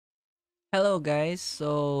Hello guys,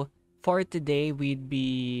 so for today we'd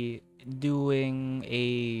be doing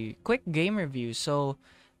a quick game review. So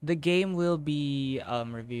the game we'll be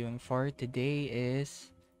reviewing for today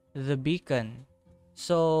is The Beacon.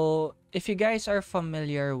 So if you guys are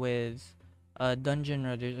familiar with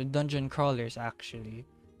dungeon crawlers actually.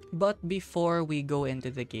 But before we go into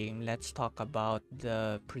the game, let's talk about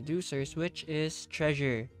the producers, which is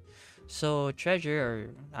Treasure. So Treasure, or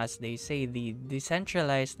as they say, the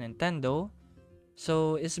decentralized Nintendo,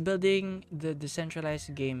 is building the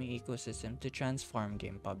decentralized gaming ecosystem to transform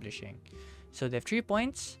game publishing. So they have 3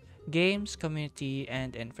 points: games, community,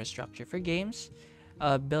 and infrastructure. For games,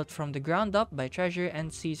 built from the ground up by Treasure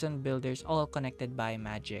and seasoned builders, all connected by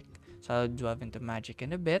magic. So I'll delve into magic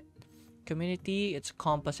in a bit. Community, it's a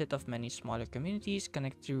composite of many smaller communities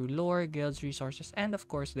connected through lore, guilds, resources, and of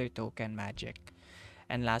course their token magic.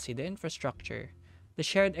 And lastly, the infrastructure, the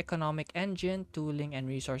shared economic engine, tooling, and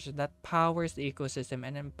resources that powers the ecosystem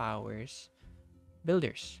and empowers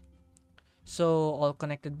builders. So, all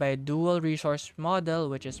connected by a dual resource model,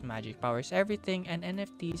 which is magic powers everything, and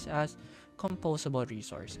NFTs as composable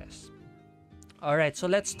resources. Alright, so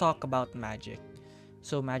let's talk about magic.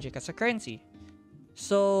 So, magic as a currency.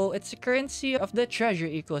 So, it's a currency of the treasure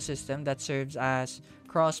ecosystem that serves as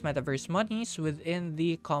cross metaverse monies within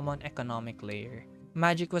the common economic layer.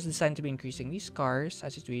 Magic was designed to be increasingly scarce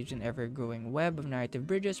as it weaves an ever-growing web of narrative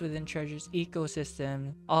bridges within Treasure's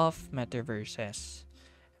ecosystem of metaverses.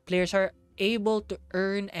 Players are able to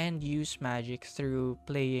earn and use magic through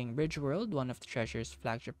playing Bridge World, one of the Treasure's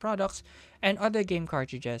flagship products, and other game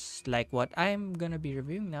cartridges like what I'm gonna be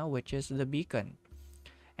reviewing now, which is the Beacon.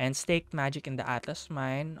 And staked magic in the Atlas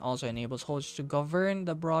Mine also enables holders to govern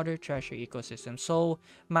the broader treasure ecosystem. So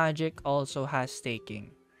magic also has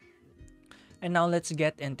staking. And now let's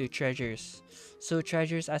get into treasures. So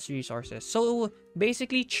treasures as resources. So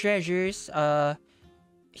basically treasures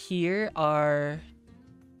here are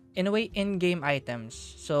in a way in-game items.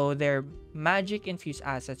 So they're magic infused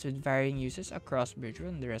assets with varying uses across Bridge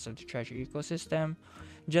World and the rest of the treasure ecosystem.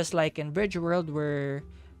 Just like in Bridge World, where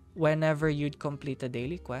whenever you'd complete a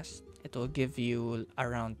daily quest, it will give you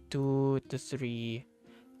around 2 to 3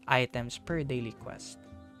 items per daily quest.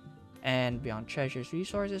 And beyond treasures,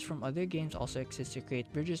 resources from other games also exist to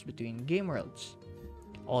create bridges between game worlds,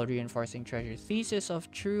 all reinforcing Treasure's thesis of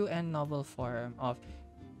true and novel form of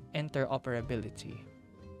interoperability.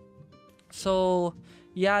 So,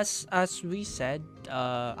 yes, as we said,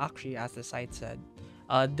 actually, as the site said,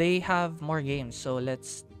 they have more games, so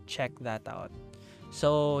let's check that out.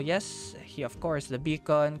 So, yes, he, of course, The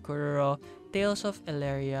Beacon, Kuroro, Tales of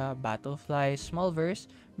Elaria, Battlefly, Smallverse,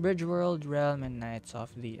 Bridge World, Realm, and Knights of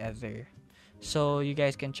the Ether. So, you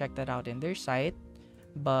guys can check that out in their site.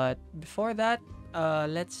 But before that,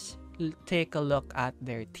 let's take a look at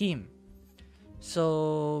their team.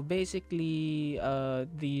 So basically,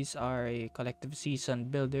 these are a collective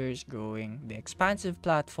seasoned builders growing the expansive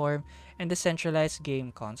platform and the centralized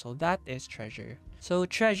game console that is Treasure. So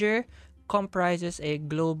Treasure comprises a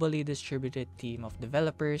globally distributed team of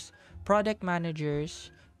developers, product managers,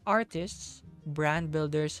 artists, brand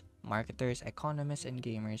builders, marketers, economists, and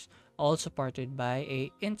gamers, all supported by a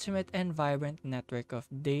intimate and vibrant network of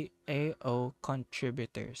DAO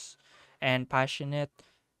contributors and passionate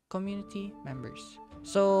community members.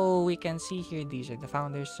 So we can see here these are the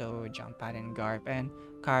founders, so John Patton Garp and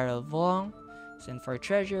Carl Vong. And for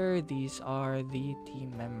Treasure, these are the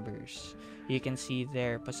team members. You can see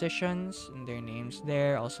their positions and their names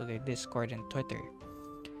there, also their Discord and Twitter.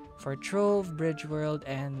 For Trove, Bridge World,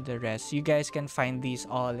 and the rest, you guys can find these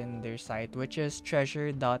all in their site, which is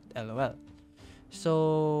treasure.lol.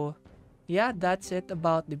 So yeah, that's it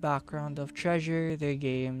about the background of Treasure, their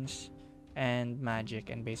games, and magic,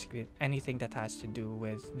 and basically anything that has to do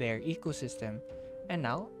with their ecosystem. And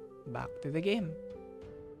now, back to the game.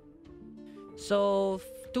 So,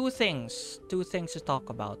 two things to talk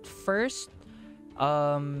about. First,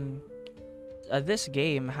 um, this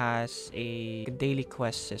game has a daily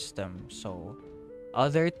quest system. So,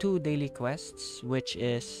 there are two daily quests, which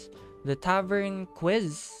is the Tavern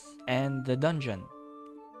Quiz and the Dungeon.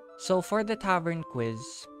 So, for the Tavern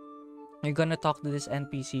Quiz, you're gonna talk to this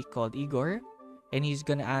NPC called Igor, and he's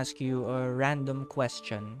gonna ask you a random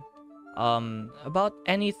question about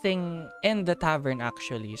anything in the tavern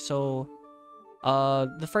actually. So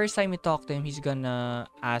the first time you talk to him, he's gonna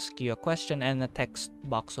ask you a question and a text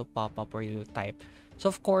box will pop up where you type. So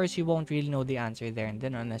of course you won't really know the answer there and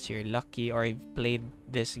then unless you're lucky or you've played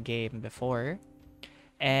this game before.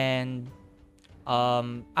 And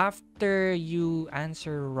after you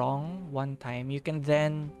answer wrong one time, you can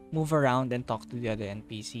then move around and talk to the other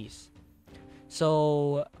NPCs.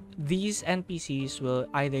 So these NPCs will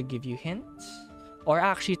either give you hints or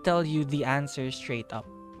actually tell you the answer straight up,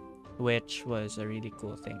 which was a really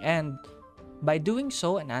cool thing. And by doing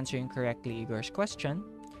so and answering correctly Igor's question,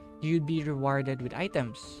 you'd be rewarded with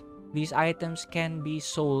items. These items can be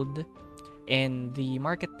sold in the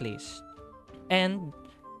marketplace. And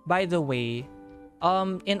by the way,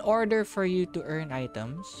 in order for you to earn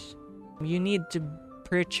items, you need to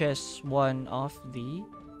purchase one of the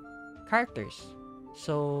characters.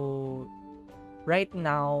 So right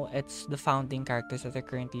now, it's the founding characters that are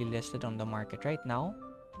currently listed on the market right now.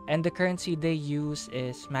 And the currency they use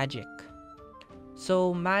is magic.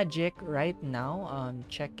 So magic right now,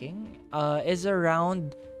 checking, is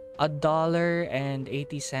around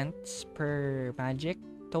 $1.80 per magic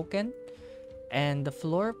token. And the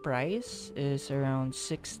floor price is around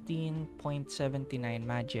 16.79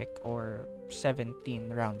 magic, or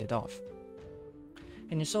 17 rounded off.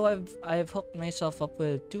 And so I've hooked myself up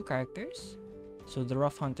with two characters. So the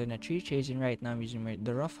Rough Hunter and a Tree Chasing. Right now I'm using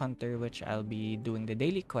the Rough Hunter, which I'll be doing the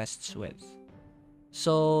daily quests with.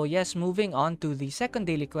 So yes, moving on to the second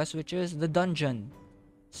daily quest, which is the dungeon.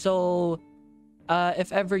 So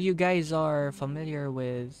if ever you guys are familiar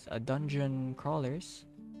with dungeon crawlers,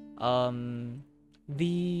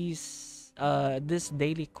 this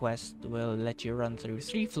daily quest will let you run through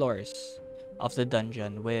 3 floors of the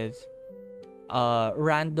dungeon with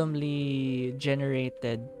randomly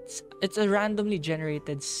generated it's a randomly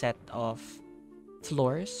generated set of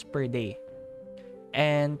floors per day.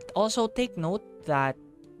 And also take note that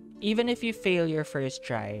even if you fail your first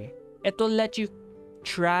try, it will let you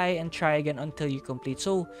try and try again until you complete.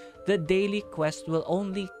 So the daily quest will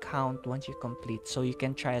only count once you complete, so you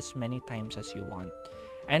can try as many times as you want.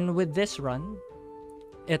 And with this run,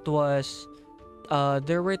 it was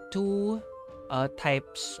there were two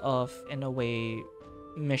types of, in a way,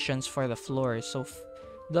 missions for the floors. So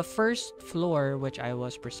the first floor which I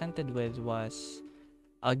was presented with was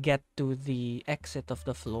get to the exit of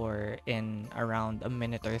the floor in around a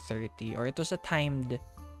minute or 30, or it was a timed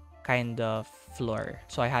kind of floor.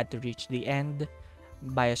 So I had to reach the end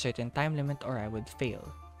by a certain time limit or I would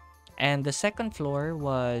fail. And the second floor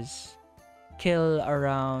was kill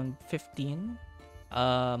around 15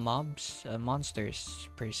 monsters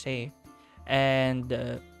per se, and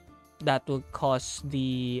that will cause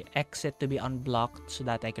the exit to be unblocked so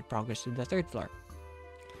that I could progress to the third floor.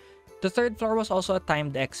 The third floor was also a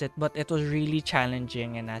timed exit, but it was really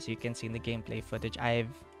challenging, and as you can see in the gameplay footage, I've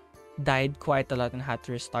died quite a lot and had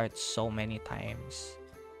to restart so many times.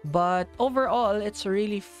 But overall, it's a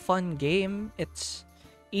really fun game. It's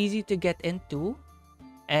easy to get into,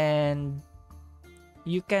 and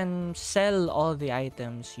you can sell all the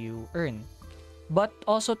items you earn. But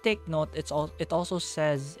also take note, it also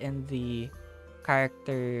says in the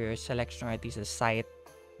character selection, or at least the site,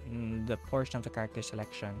 the portion of the character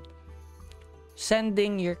selection,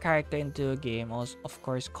 sending your character into a game also, of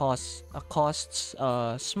course, costs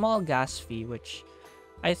a small gas fee, which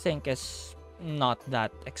I think is not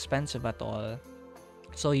that expensive at all.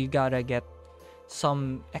 So you gotta get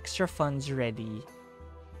some extra funds ready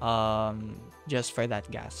just for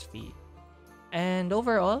that gas fee. And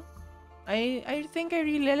overall, I think I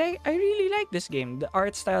really like this game. The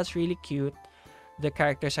art style is really cute, the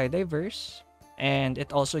characters are diverse, and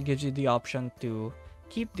it also gives you the option to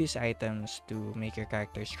keep these items to make your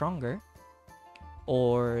character stronger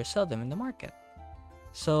or sell them in the market.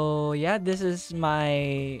 So yeah, this is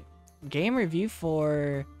my game review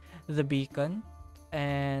for The Beacon,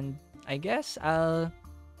 and I guess I'll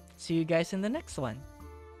see you guys in the next one.